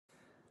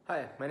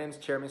Hi, my name is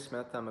Jeremy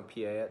Smith. I'm a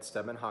PA at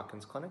Stedman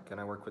Hawkins Clinic,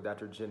 and I work with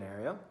Dr.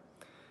 Genuario.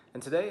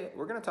 And today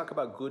we're going to talk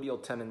about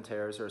gluteal tendon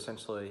tears, or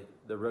essentially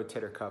the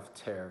rotator cuff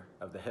tear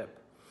of the hip.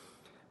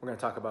 We're going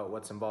to talk about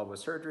what's involved with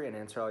surgery and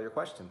answer all your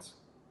questions.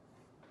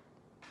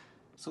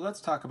 So let's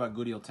talk about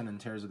gluteal tendon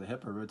tears of the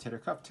hip, or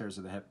rotator cuff tears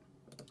of the hip.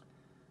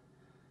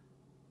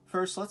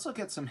 First, let's look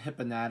at some hip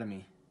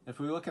anatomy. If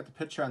we look at the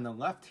picture on the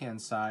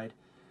left-hand side,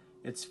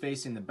 it's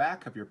facing the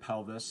back of your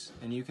pelvis,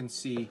 and you can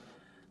see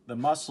the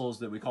muscles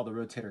that we call the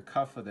rotator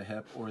cuff of the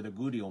hip, or the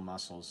gluteal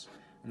muscles.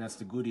 And that's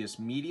the gluteus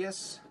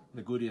medius,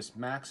 the gluteus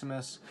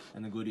maximus,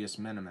 and the gluteus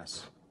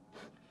minimus.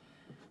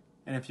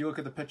 And if you look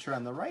at the picture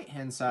on the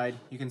right-hand side,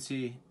 you can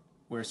see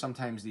where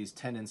sometimes these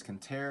tendons can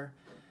tear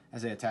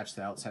as they attach to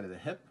the outside of the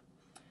hip,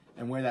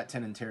 and where that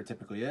tendon tear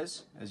typically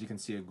is, as you can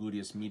see, a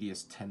gluteus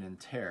medius tendon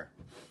tear.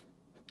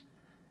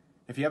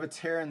 If you have a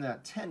tear in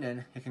that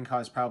tendon, it can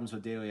cause problems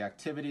with daily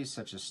activities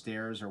such as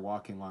stairs or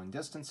walking long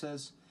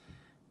distances.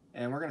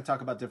 And we're going to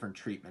talk about different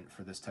treatment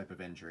for this type of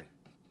injury.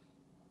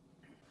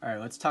 All right,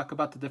 let's talk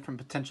about the different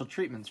potential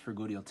treatments for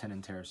gluteal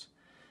tendon tears.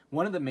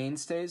 One of the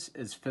mainstays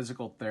is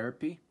physical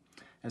therapy,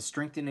 as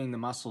strengthening the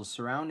muscles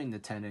surrounding the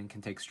tendon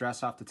can take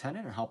stress off the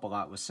tendon and help a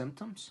lot with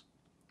symptoms.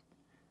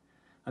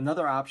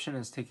 Another option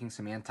is taking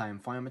some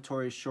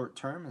anti-inflammatories short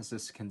term, as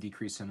this can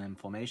decrease some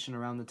inflammation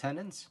around the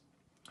tendons.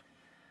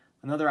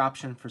 Another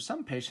option for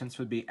some patients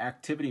would be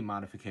activity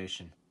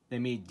modification. They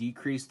may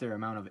decrease their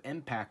amount of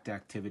impact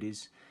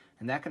activities,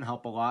 and that can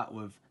help a lot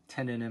with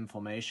tendon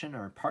inflammation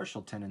or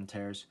partial tendon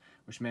tears,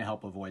 which may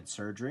help avoid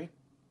surgery.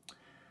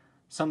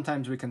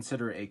 Sometimes we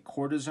consider a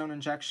cortisone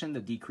injection to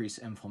decrease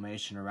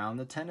inflammation around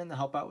the tendon to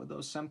help out with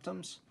those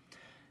symptoms.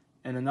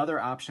 And another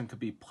option could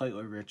be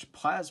platelet-rich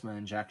plasma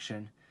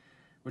injection,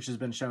 which has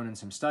been shown in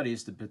some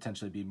studies to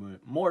potentially be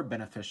more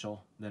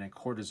beneficial than a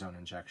cortisone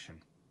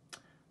injection.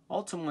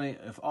 Ultimately,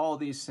 if all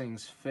of these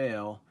things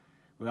fail,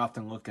 we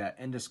often look at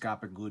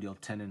endoscopic gluteal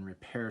tendon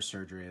repair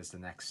surgery as the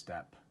next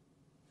step.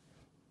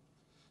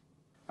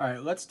 All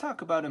right, let's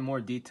talk about in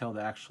more detail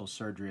the actual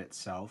surgery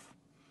itself.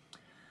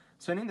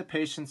 So any of the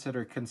patients that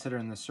are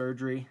considering the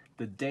surgery,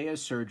 the day of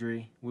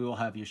surgery, we will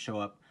have you show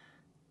up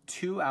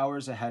 2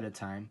 hours ahead of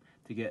time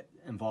to get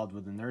involved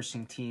with the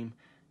nursing team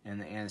and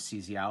the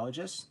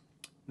anesthesiologist.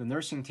 The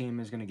nursing team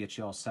is going to get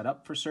you all set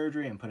up for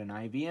surgery and put an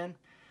IV in,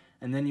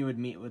 and then you would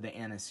meet with the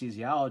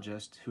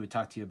anesthesiologist who would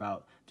talk to you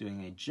about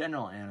doing a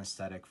general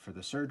anesthetic for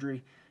the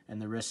surgery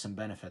and the risks and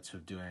benefits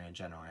of doing a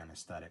general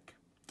anesthetic.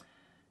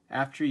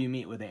 After you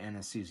meet with the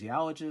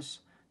anesthesiologist,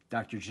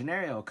 Dr.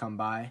 Genuario will come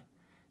by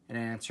and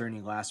answer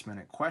any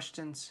last-minute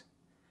questions,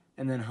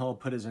 and then he'll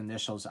put his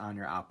initials on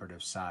your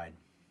operative side.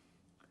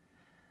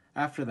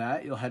 After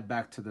that, you'll head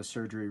back to the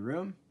surgery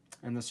room,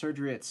 and the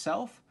surgery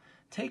itself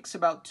takes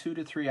about 2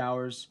 to 3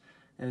 hours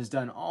and is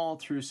done all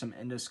through some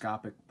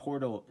endoscopic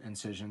portal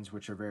incisions,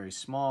 which are very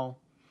small,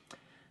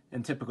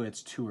 and typically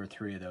it's 2 or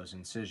 3 of those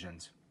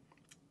incisions.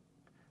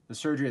 The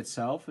surgery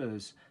itself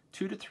is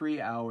 2 to 3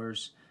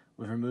 hours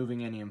with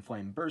removing any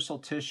inflamed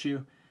bursal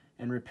tissue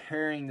and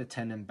repairing the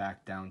tendon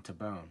back down to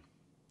bone.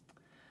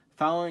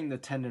 Following the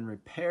tendon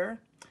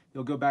repair,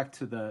 you'll go back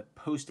to the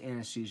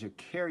post-anesthesia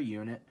care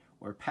unit,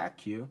 or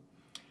PACU,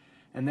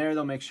 and there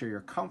they'll make sure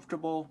you're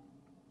comfortable,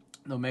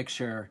 they'll make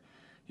sure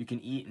you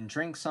can eat and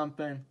drink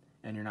something,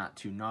 and you're not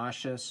too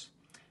nauseous.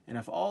 And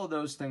if all of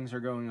those things are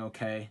going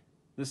okay,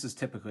 this is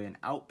typically an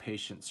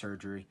outpatient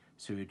surgery,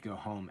 so you'd go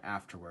home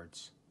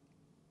afterwards.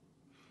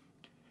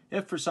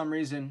 If for some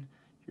reason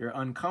you're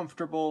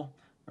uncomfortable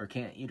or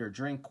can't eat or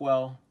drink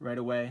well right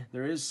away,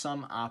 there is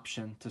some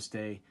option to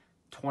stay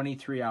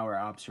 23-hour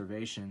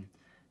observation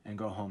and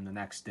go home the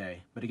next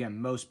day. But again,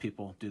 most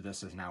people do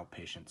this as an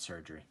outpatient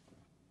surgery.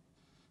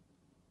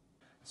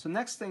 So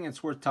next thing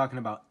it's worth talking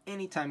about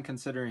anytime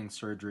considering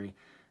surgery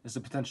is the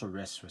potential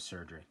risks with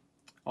surgery.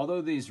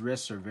 Although these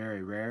risks are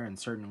very rare and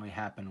certainly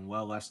happen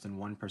well less than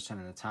 1%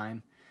 of the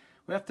time,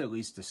 we have to at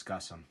least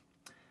discuss them.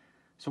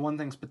 So one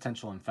thing's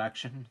potential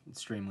infection,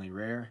 extremely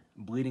rare.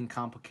 Bleeding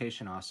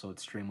complication, also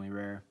extremely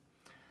rare.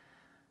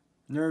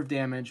 Nerve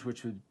damage,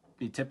 which would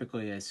be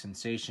typically a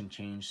sensation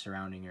change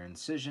surrounding your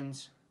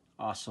incisions,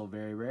 also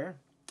very rare.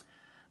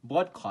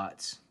 Blood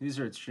clots, these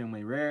are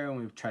extremely rare, and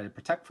we try to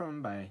protect from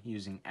them by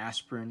using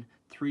aspirin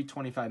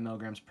 325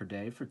 milligrams per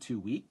day for 2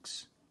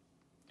 weeks.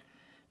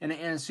 And an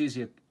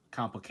anesthesia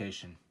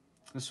complication.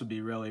 This would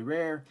be really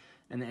rare,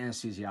 and the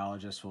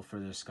anesthesiologist will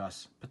further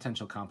discuss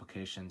potential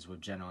complications with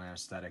general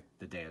anesthetic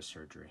the day of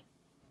surgery.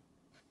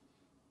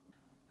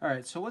 All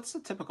right, so what's the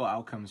typical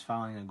outcomes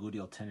following a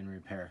gluteal tendon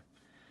repair?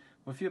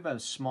 Well, if you have a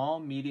small,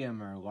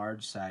 medium, or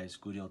large size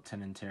gluteal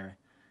tendon tear,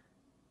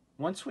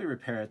 once we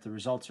repair it, the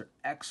results are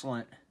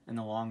excellent in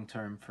the long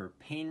term for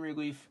pain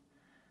relief,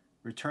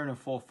 return of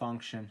full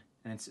function,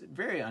 and it's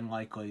very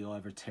unlikely you'll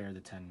ever tear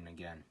the tendon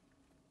again.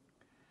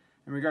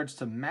 In regards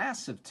to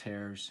massive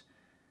tears,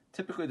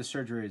 typically the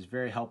surgery is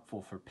very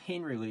helpful for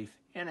pain relief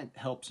and it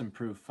helps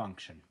improve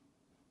function.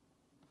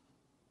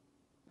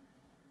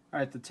 All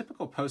right, the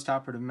typical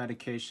postoperative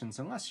medications,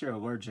 unless you're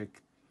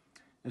allergic,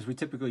 is we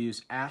typically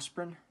use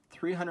aspirin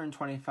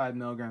 325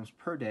 milligrams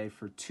per day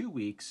for 2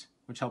 weeks,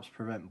 which helps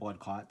prevent blood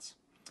clots.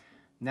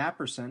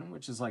 Naproxen,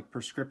 which is like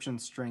prescription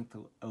strength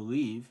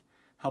Aleve,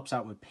 helps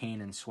out with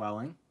pain and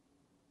swelling.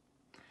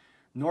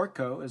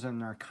 Norco is a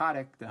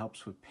narcotic that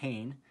helps with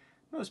pain.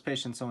 Most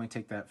patients only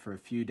take that for a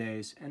few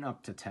days and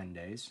up to 10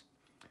 days.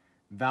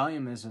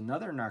 Valium is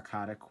another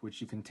narcotic which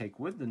you can take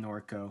with the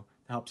Norco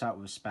that helps out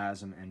with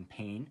spasm and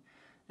pain.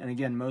 And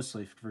again,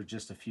 mostly for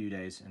just a few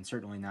days and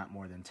certainly not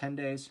more than 10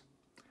 days.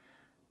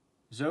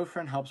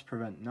 Zofran helps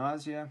prevent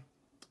nausea.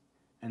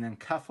 And then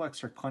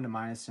Keflex or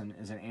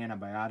clindamycin is an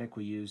antibiotic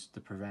we use to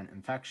prevent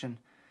infection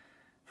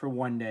for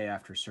 1 day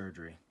after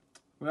surgery.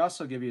 We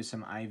also give you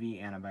some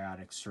IV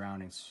antibiotics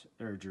surrounding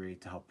surgery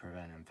to help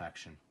prevent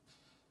infection.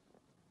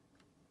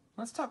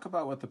 Let's talk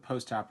about what the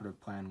postoperative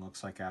plan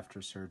looks like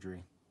after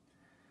surgery.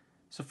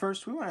 So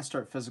first, we want to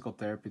start physical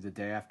therapy the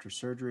day after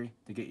surgery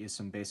to get you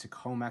some basic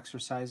home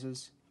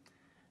exercises.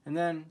 And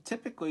then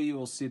typically you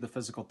will see the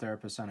physical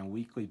therapist on a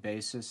weekly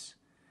basis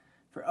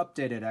for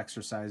updated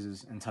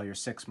exercises until you're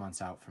 6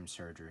 months out from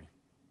surgery.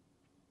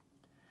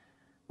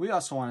 We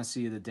also want to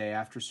see you the day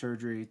after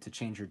surgery to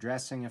change your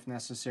dressing if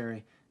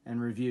necessary and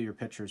review your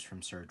pictures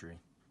from surgery.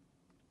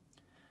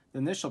 The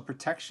initial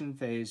protection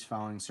phase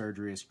following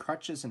surgery is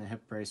crutches and a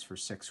hip brace for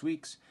 6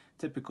 weeks,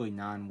 typically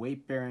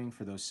non-weight bearing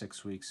for those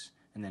 6 weeks,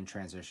 and then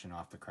transition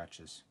off the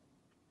crutches.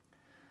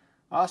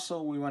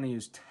 Also, we want to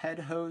use TED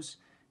hose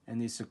and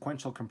these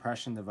sequential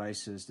compression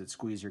devices that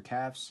squeeze your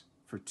calves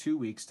for 2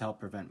 weeks to help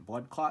prevent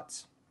blood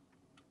clots.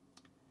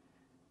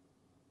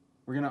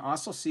 We're going to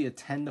also see you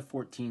 10 to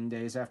 14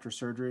 days after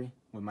surgery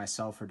with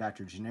myself or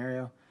Dr.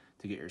 Genuario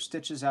to get your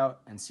stitches out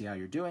and see how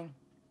you're doing.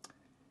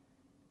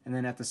 And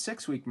then at the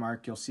 6-week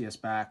mark, you'll see us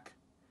back.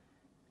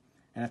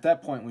 And at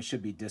that point, we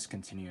should be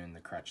discontinuing the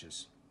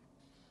crutches.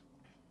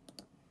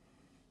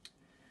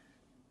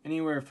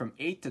 Anywhere from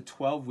 8 to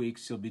 12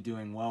 weeks, you'll be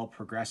doing well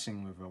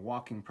progressing with a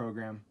walking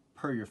program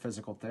per your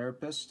physical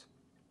therapist.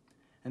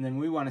 And then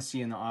we want to see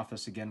you in the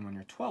office again when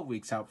you're 12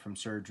 weeks out from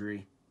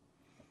surgery.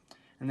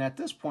 And at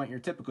this point, you're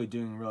typically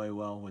doing really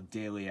well with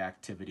daily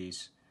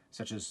activities,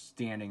 such as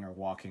standing or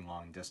walking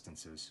long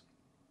distances.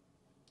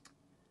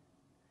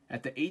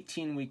 At the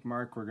 18-week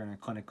mark, we're going to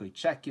clinically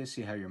check you,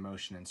 see how your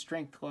motion and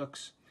strength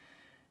looks.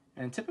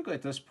 And typically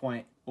at this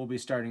point, we'll be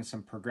starting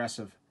some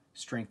progressive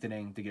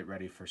strengthening to get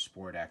ready for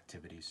sport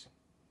activities.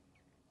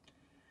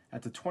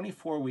 At the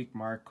 24-week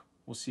mark,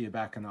 we'll see you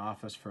back in the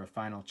office for a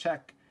final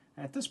check.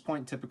 And at this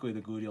point, typically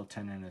the gluteal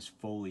tendon is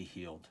fully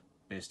healed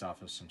based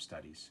off of some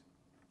studies.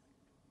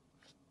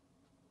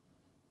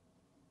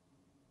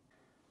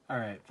 All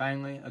right,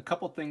 finally, a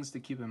couple things to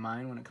keep in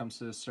mind when it comes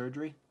to this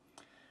surgery.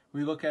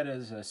 We look at it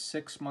as a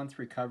 6-month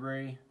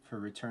recovery for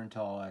return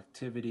to all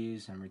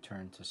activities and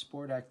return to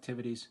sport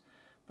activities,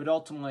 but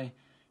ultimately,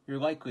 you're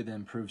likely to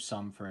improve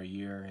some for a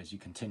year as you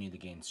continue to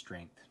gain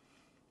strength.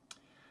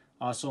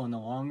 Also, in the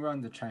long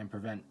run, to try and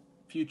prevent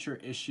future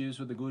issues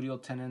with the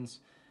gluteal tendons,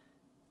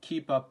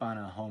 keep up on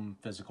a home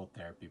physical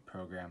therapy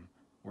program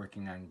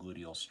working on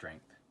gluteal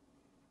strength.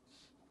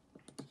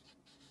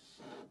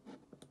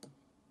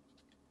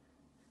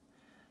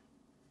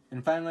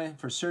 And finally,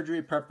 for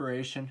surgery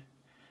preparation,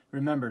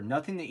 remember,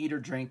 nothing to eat or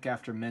drink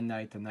after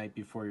midnight the night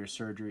before your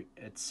surgery,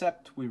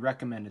 except we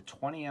recommend a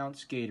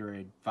 20-ounce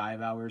Gatorade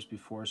 5 hours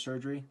before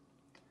surgery,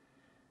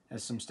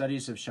 as some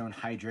studies have shown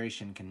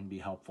hydration can be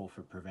helpful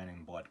for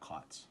preventing blood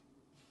clots.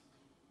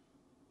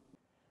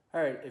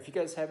 All right, if you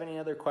guys have any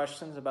other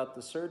questions about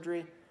the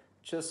surgery,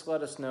 just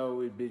let us know.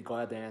 We'd be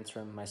glad to answer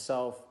them,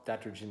 myself,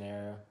 Dr.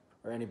 Genuario,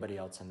 or anybody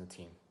else on the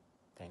team.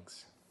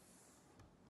 Thanks.